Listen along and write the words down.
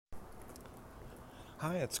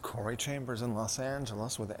Hi, it's Corey Chambers in Los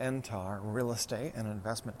Angeles with NTAR Real Estate and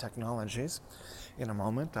Investment Technologies. In a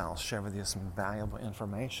moment, I'll share with you some valuable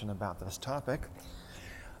information about this topic.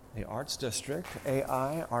 The Arts District,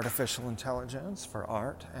 AI, artificial intelligence for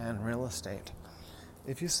art and real estate.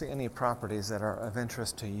 If you see any properties that are of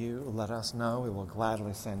interest to you, let us know. We will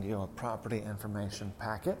gladly send you a property information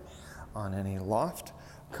packet on any loft,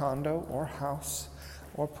 condo, or house,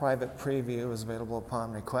 or private preview is available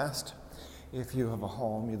upon request. If you have a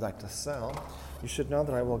home you'd like to sell, you should know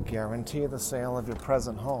that I will guarantee the sale of your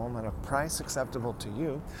present home at a price acceptable to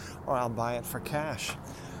you, or I'll buy it for cash.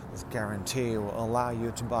 This guarantee will allow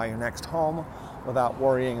you to buy your next home without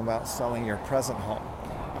worrying about selling your present home.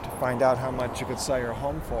 To find out how much you could sell your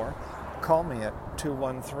home for, call me at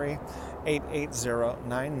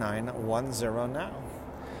 213-880-9910 now.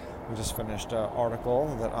 We just finished an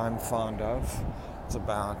article that I'm fond of. It's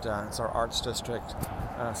about it's our Arts District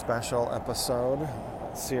special episode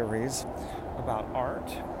series about art,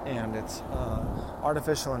 and it's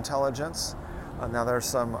artificial intelligence. Now there's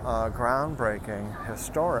some groundbreaking,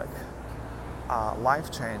 historic,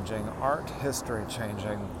 life-changing, art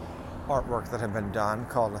history-changing artwork that have been done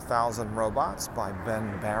called 1,000 Robots by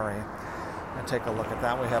Ben Barry. And take a look at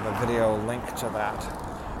that. We have a video link to that.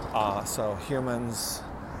 So humans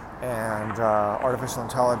and artificial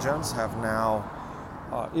intelligence have now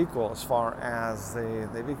equal as far as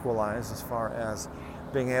they've equalized as far as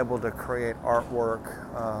being able to create artwork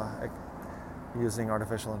using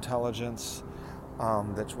artificial intelligence,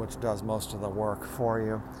 which does most of the work for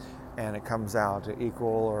you, and it comes out equal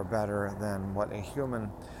or better than what a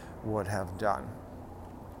human would have done.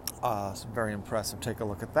 It's very impressive. Take a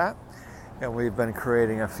look at that. And we've been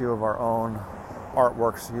creating a few of our own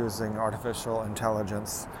artworks using artificial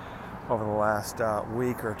intelligence over the last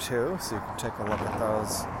week or two, so you can take a look at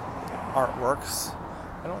those artworks.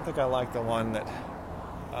 I don't think I like the one that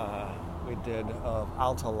we did of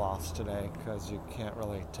Alta Lofts today, because you can't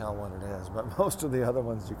really tell what it is, but most of the other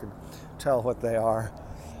ones you can tell what they are.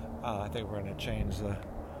 I think we're going to change the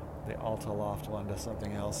Alta Loft one to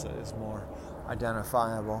something else that is more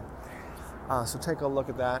identifiable. So take a look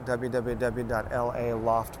at that,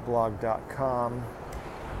 www.laloftblog.com.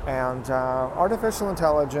 And artificial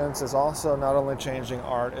intelligence is also not only changing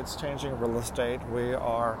art, it's changing real estate. We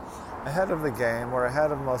are ahead of the game. We're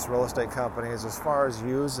ahead of most real estate companies as far as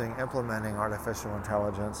implementing artificial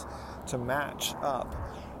intelligence to match up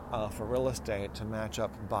for real estate, to match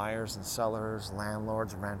up buyers and sellers,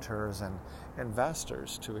 landlords, renters, and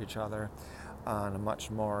investors to each other in a much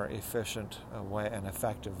more efficient way and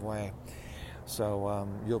effective way. So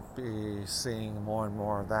you'll be seeing more and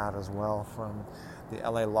more of that as well from the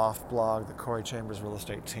LA Loft blog, the Corey Chambers real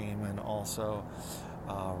estate team, and also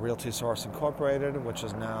Realty Source Incorporated, which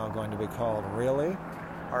is now going to be called Reali,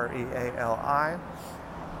 R-E-A-L-I,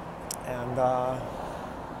 and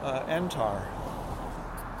NTAR.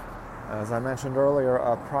 As I mentioned earlier,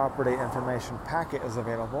 a property information packet is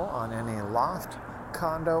available on any loft,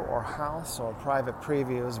 condo, or house, or private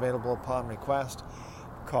preview is available upon request.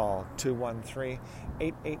 Call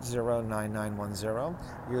 213-880-9910.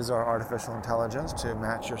 Use our artificial intelligence to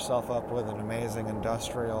match yourself up with an amazing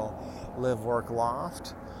industrial live-work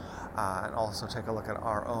loft. And also take a look at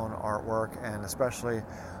our own artwork, and especially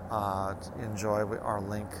enjoy our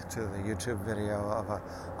link to the YouTube video of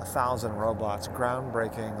 1,000 Robots,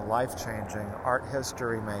 groundbreaking, life-changing, art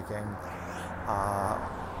history-making,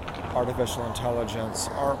 artificial intelligence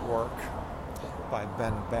artwork by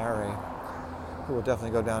Ben Barry, who will definitely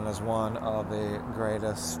go down as one of the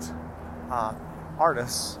greatest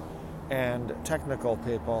artists and technical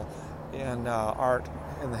people in art,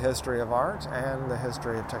 in the history of art and the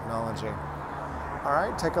history of technology. All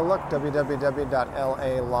right, take a look,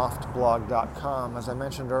 www.laloftblog.com. As I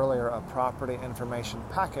mentioned earlier, a property information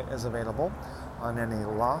packet is available on any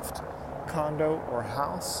loft, condo, or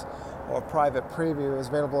house, or private preview is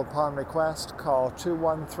available upon request. Call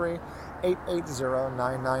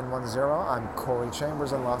 213-880-9910. I'm Corey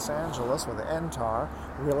Chambers in Los Angeles with NTAR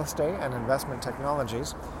Real Estate and Investment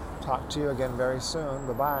Technologies. Talk to you again very soon.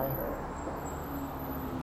 Bye-bye.